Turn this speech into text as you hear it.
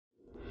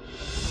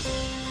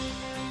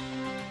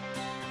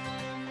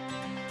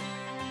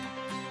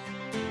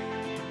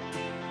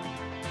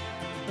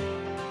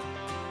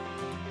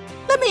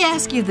me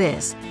ask you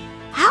this.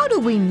 How do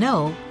we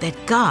know that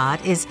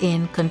God is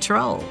in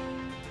control?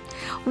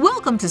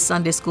 Welcome to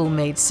Sunday School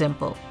Made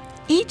Simple.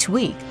 Each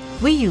week,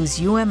 we use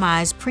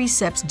UMI's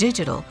Precepts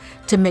Digital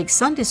to make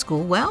Sunday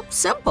School,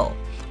 simple,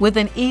 with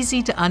an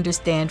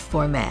easy-to-understand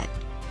format.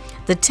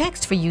 The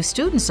text for you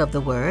students of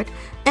the Word,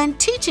 and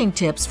teaching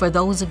tips for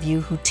those of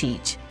you who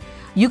teach.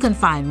 You can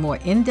find more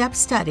in-depth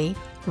study,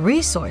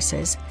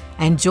 resources,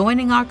 and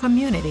joining our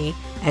community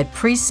at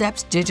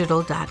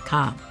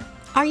preceptsdigital.com.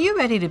 Are you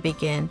ready to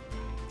begin?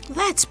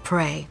 Let's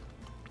pray.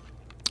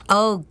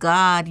 Oh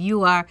God,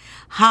 you are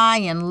high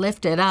and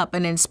lifted up,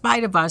 and in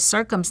spite of our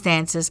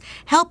circumstances,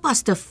 help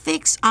us to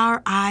fix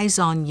our eyes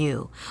on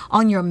you,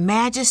 on your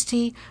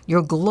majesty,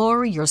 your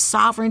glory, your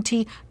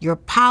sovereignty, your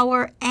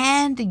power,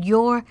 and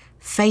your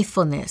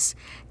faithfulness.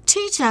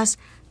 Teach us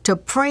to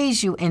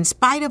praise you in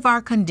spite of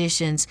our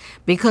conditions,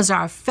 because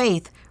our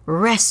faith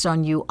rests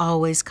on you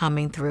always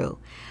coming through.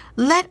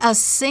 Let us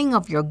sing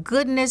of your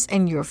goodness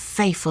and your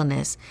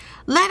faithfulness.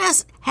 Let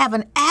us have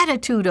an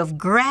attitude of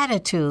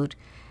gratitude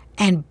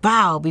and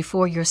bow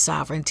before your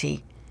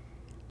sovereignty.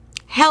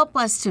 Help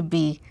us to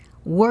be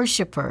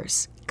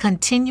worshipers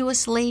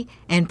continuously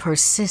and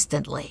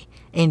persistently.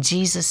 In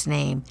Jesus'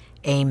 name,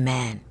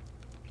 amen.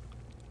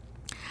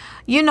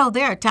 You know,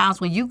 there are times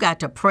when you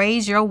got to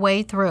praise your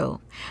way through.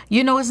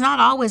 You know, it's not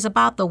always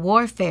about the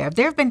warfare.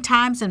 There have been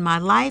times in my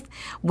life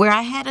where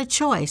I had a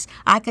choice.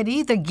 I could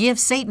either give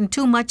Satan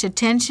too much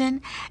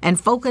attention and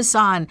focus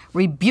on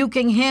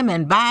rebuking him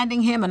and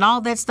binding him and all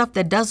that stuff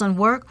that doesn't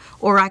work,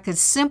 or I could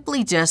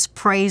simply just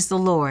praise the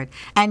Lord.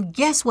 And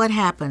guess what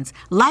happens?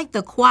 Like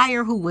the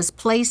choir who was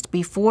placed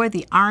before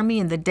the army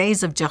in the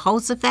days of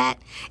Jehoshaphat,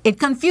 it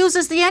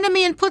confuses the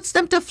enemy and puts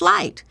them to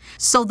flight.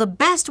 So the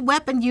best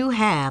weapon you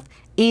have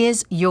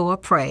is your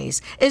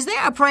praise. Is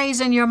there a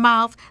praise in your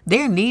mouth?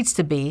 There needs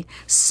to be.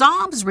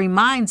 Psalms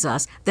reminds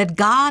us that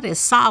God is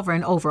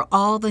sovereign over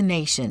all the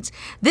nations.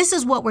 This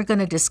is what we're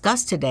going to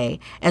discuss today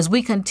as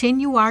we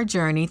continue our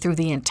journey through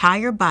the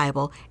entire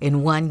Bible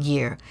in 1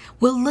 year.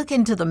 We'll look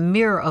into the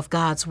mirror of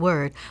God's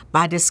Word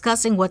by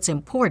discussing what's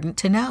important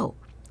to know: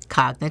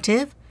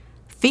 cognitive,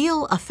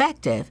 feel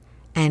affective,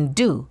 and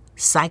do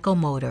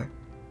psychomotor.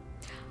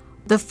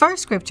 The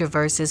first scripture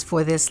verses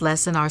for this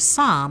lesson are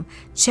Psalm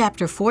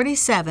chapter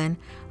 47,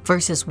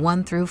 verses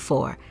 1 through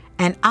 4,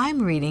 and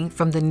I'm reading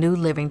from the New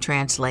Living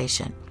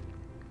Translation.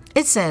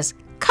 It says,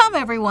 "Come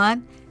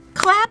everyone,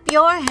 clap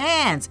your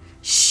hands,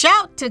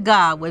 shout to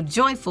God with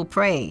joyful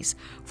praise,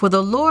 for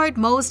the Lord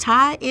Most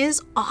High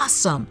is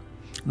awesome.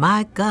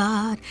 My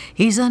God,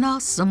 He's an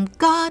awesome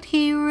God,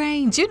 He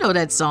reigns." You know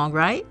that song,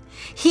 right?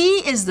 He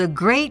is the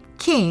great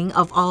King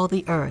of all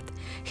the earth.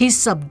 He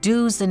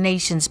subdues the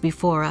nations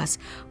before us,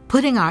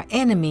 putting our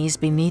enemies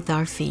beneath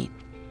our feet.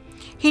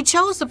 He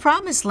chose the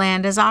promised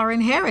land as our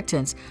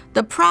inheritance,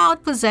 the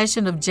proud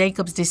possession of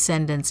Jacob's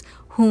descendants,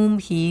 whom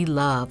He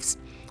loves.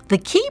 The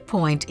key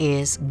point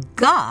is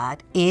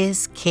God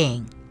is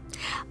King.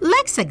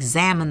 Let's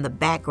examine the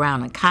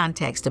background and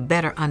context to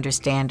better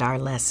understand our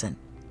lesson.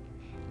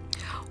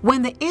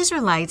 When the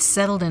Israelites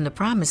settled in the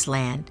promised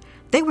land,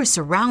 they were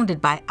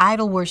surrounded by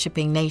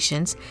idol-worshiping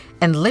nations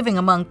and living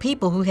among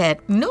people who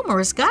had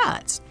numerous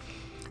gods.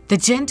 The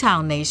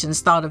Gentile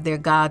nations thought of their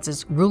gods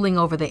as ruling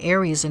over the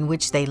areas in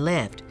which they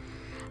lived.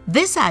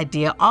 This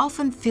idea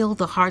often filled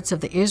the hearts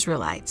of the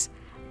Israelites,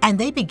 and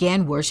they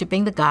began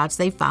worshiping the gods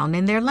they found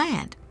in their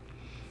land.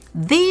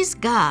 These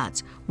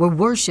gods were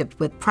worshipped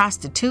with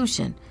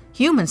prostitution,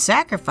 human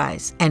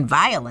sacrifice, and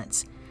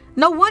violence.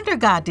 No wonder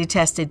God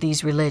detested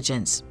these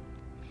religions.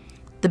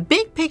 The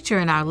big picture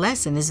in our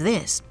lesson is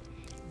this: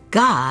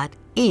 God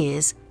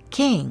is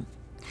King.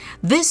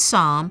 This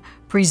psalm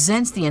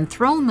presents the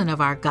enthronement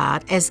of our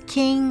God as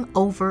King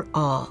over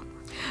all.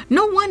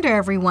 No wonder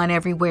everyone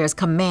everywhere is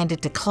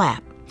commanded to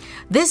clap.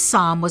 This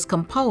psalm was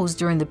composed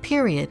during the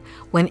period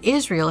when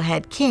Israel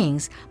had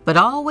kings, but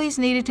always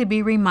needed to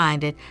be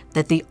reminded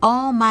that the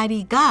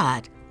Almighty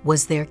God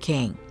was their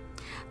King.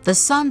 The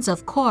sons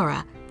of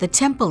Korah, the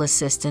temple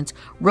assistants,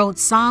 wrote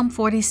Psalm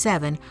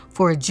 47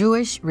 for a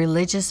Jewish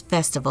religious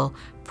festival,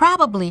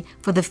 probably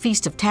for the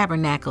Feast of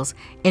Tabernacles,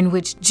 in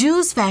which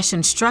Jews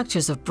fashioned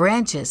structures of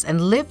branches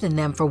and lived in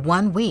them for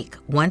 1 week,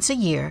 once a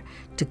year,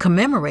 to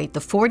commemorate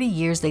the 40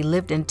 years they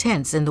lived in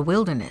tents in the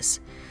wilderness.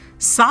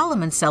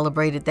 Solomon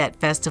celebrated that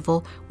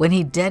festival when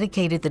he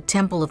dedicated the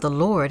temple of the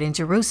Lord in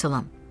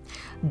Jerusalem.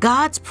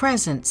 God's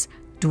presence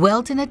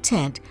dwelt in a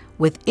tent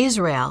with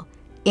Israel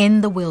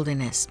in the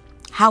wilderness.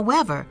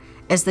 However,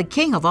 as the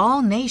King of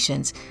all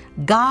nations,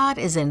 God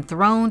is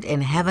enthroned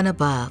in heaven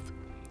above.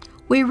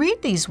 We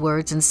read these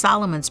words in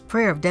Solomon's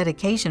prayer of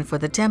dedication for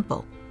the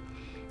temple.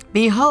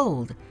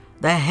 "Behold,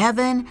 the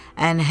heaven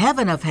and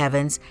heaven of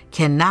heavens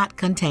cannot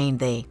contain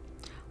thee."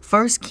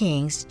 1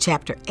 Kings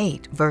chapter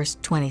 8, verse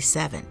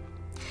 27.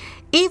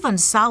 Even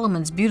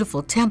Solomon's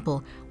beautiful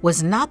temple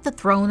was not the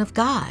throne of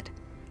God.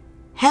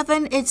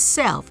 Heaven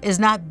itself is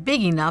not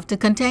big enough to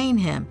contain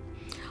Him.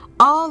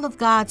 All of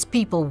God's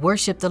people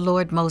worship the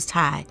Lord Most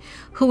High,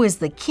 who is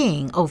the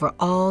King over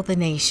all the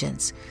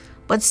nations.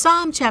 But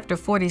Psalm chapter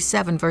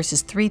 47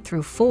 verses 3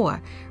 through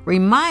 4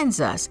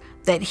 reminds us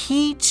that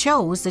He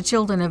chose the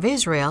children of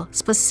Israel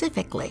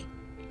specifically.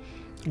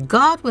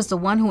 God was the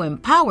one who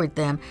empowered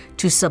them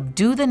to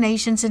subdue the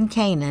nations in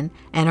Canaan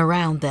and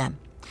around them.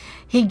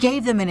 He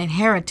gave them an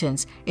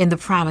inheritance in the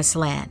promised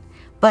land.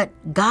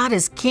 But God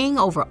is king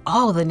over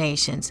all the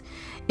nations.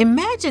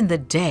 Imagine the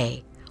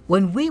day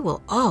when we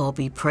will all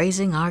be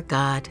praising our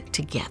God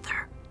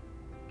together.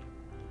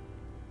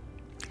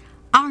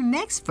 Our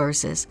next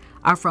verses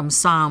are from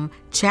Psalm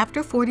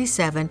chapter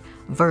 47,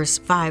 verse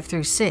 5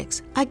 through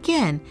 6,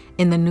 again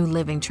in the New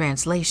Living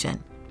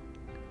Translation.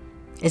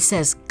 It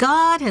says,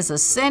 God has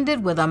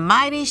ascended with a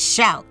mighty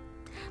shout.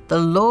 The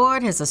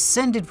Lord has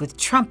ascended with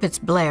trumpets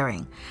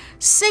blaring.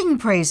 Sing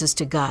praises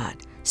to God.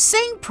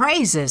 Sing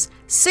praises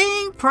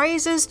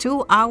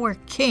to our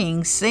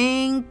King.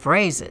 Sing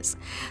praises.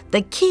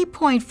 The key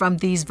point from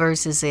these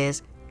verses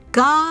is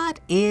God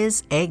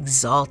is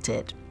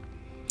exalted.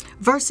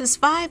 Verses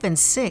 5 and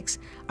 6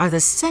 are the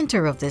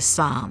center of this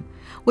psalm,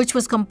 which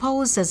was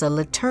composed as a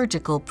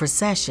liturgical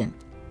procession.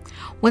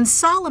 When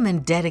Solomon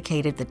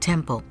dedicated the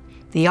temple,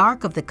 the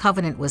Ark of the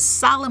Covenant was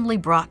solemnly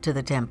brought to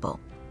the temple.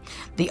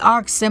 The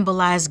Ark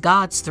symbolized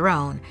God's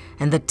throne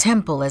and the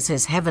temple as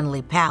His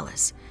heavenly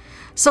palace.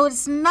 So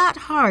it's not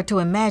hard to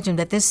imagine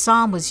that this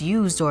psalm was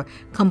used or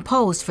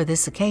composed for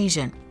this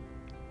occasion.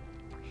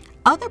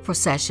 Other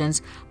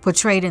processions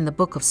portrayed in the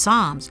book of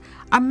Psalms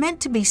are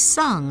meant to be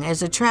sung as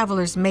the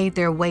travelers made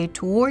their way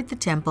toward the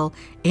temple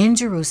in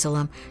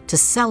Jerusalem to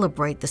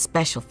celebrate the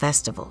special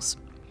festivals.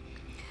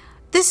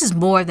 This is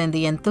more than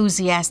the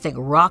enthusiastic,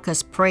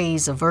 raucous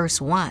praise of verse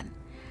 1.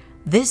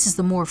 This is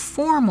the more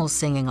formal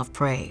singing of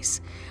praise.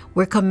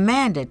 We're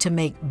commanded to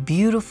make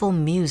beautiful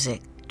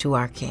music to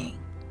our King.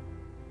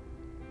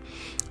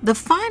 The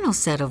final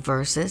set of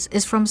verses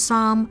is from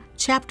Psalm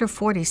chapter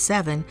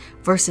 47,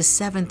 verses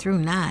 7 through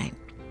 9.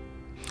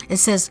 It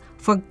says,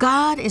 For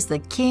God is the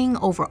King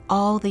over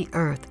all the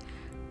earth.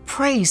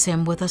 Praise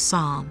Him with a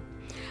psalm.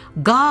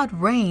 God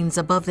reigns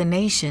above the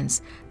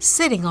nations,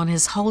 sitting on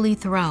His holy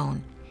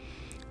throne.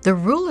 The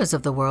rulers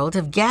of the world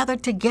have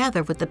gathered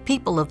together with the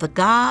people of the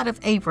God of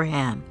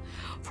Abraham,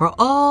 for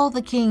all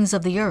the kings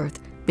of the earth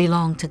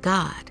belong to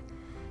God.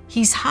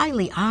 He's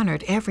highly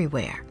honored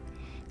everywhere.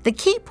 The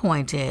key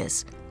point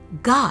is,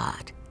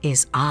 God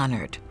is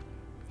honored.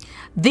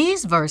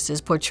 These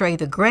verses portray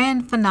the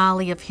grand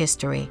finale of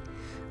history.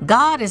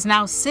 God is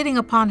now sitting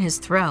upon His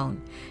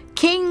throne,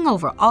 king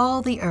over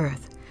all the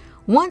earth.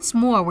 Once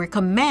more, we're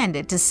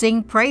commanded to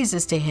sing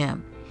praises to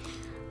Him.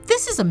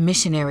 This is a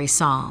missionary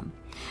psalm.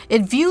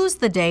 It views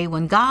the day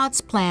when God's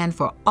plan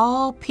for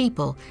all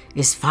people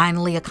is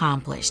finally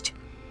accomplished.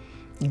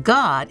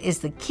 God is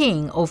the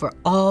king over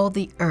all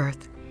the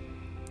earth.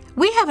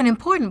 We have an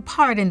important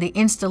part in the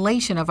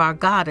installation of our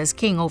God as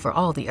king over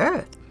all the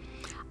earth.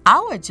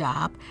 Our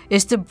job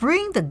is to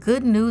bring the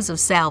good news of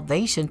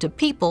salvation to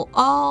people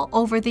all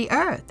over the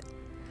earth.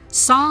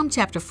 Psalm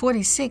chapter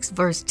 46,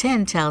 verse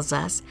 10 tells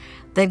us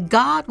that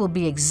God will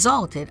be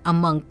exalted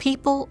among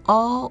people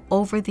all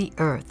over the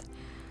earth.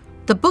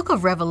 The book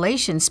of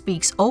Revelation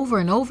speaks over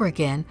and over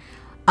again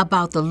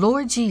about the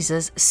Lord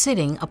Jesus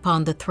sitting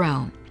upon the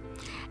throne.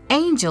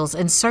 Angels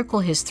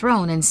encircle His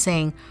throne and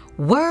sing,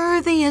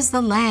 Worthy is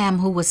the Lamb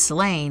who was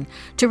slain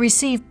to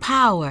receive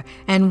power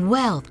and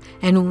wealth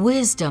and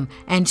wisdom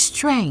and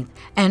strength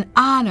and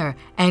honor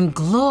and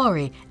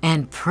glory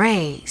and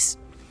praise.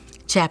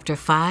 Chapter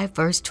 5,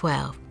 verse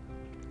 12.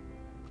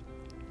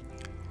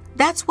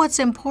 That's what's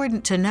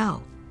important to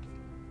know.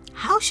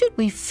 How should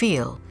we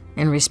feel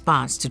in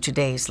response to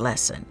today's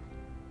lesson?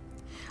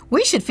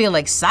 We should feel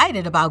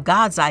excited about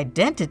God's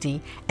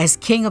identity as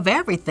King of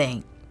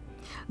everything.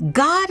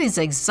 God is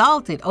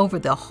exalted over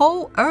the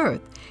whole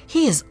earth.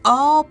 He is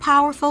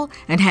all-powerful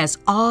and has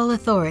all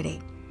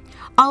authority.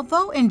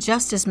 Although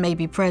injustice may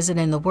be present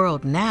in the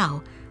world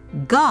now,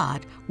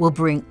 God will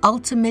bring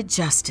ultimate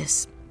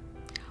justice.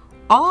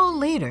 All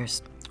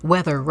leaders,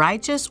 whether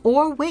righteous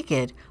or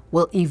wicked,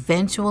 will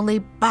eventually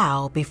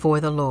bow before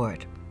the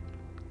Lord.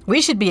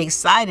 We should be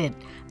excited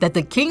that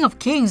the King of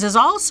Kings is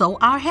also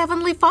our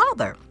Heavenly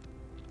Father.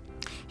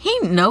 He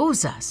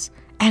knows us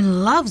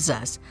and loves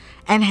us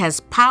and has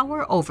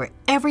power over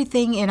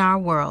everything in our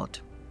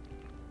world.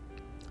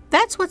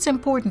 That's what's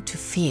important to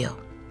feel.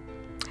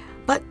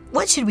 But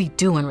what should we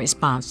do in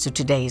response to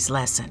today's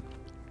lesson?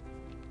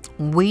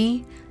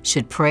 We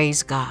should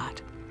praise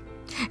God.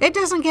 It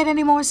doesn't get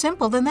any more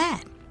simple than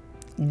that.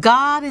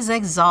 God is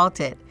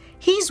exalted.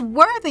 He's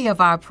worthy of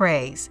our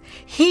praise.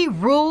 He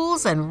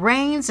rules and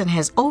reigns and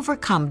has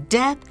overcome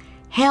death,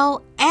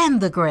 hell, and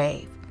the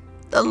grave.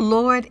 The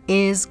Lord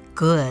is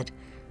good.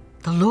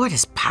 The Lord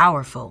is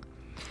powerful.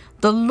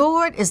 The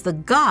Lord is the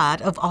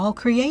God of all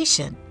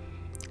creation.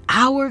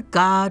 Our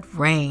God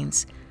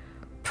reigns.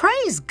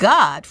 Praise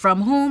God,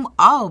 from whom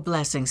all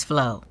blessings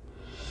flow.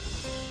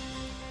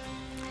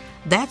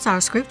 That's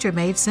our scripture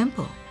made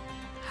simple.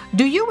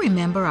 Do you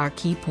remember our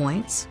key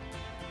points?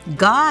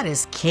 God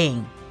is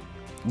king.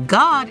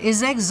 God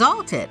is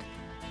exalted.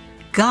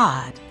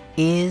 God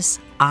is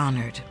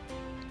honored.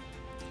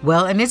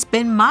 Well, and it's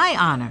been my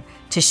honor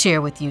to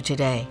share with you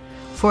today.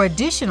 For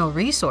additional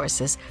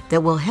resources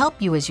that will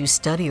help you as you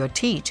study or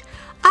teach,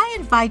 I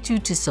invite you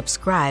to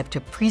subscribe to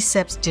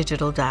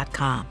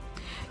preceptsdigital.com.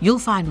 You'll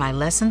find my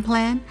lesson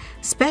plan,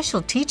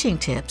 special teaching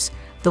tips,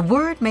 the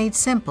Word Made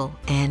Simple,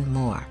 and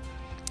more.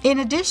 In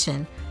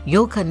addition,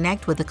 you'll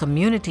connect with a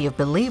community of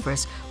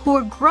believers who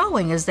are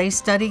growing as they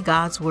study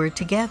God's Word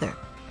together.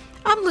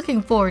 I'm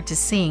looking forward to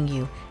seeing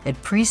you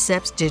at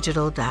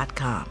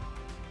preceptsdigital.com.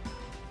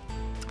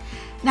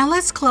 Now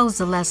let's close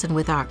the lesson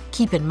with our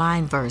keep in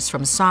mind verse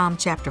from Psalm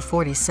chapter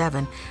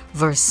 47,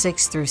 verse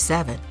 6 through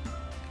 7.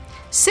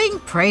 Sing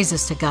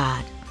praises to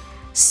God.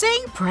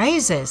 Sing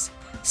praises.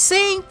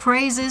 Sing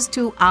praises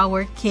to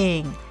our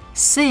King.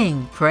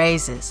 Sing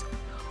praises.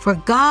 For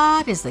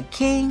God is the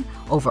King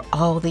over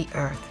all the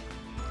earth.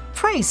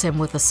 Praise Him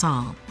with a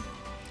psalm.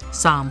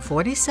 Psalm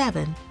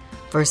 47,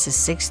 verses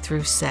 6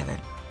 through 7.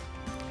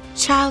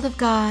 Child of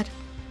God,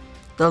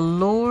 the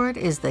Lord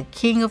is the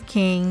King of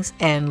kings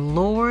and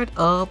Lord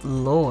of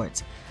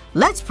lords.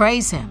 Let's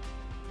praise Him.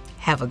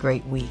 Have a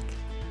great week.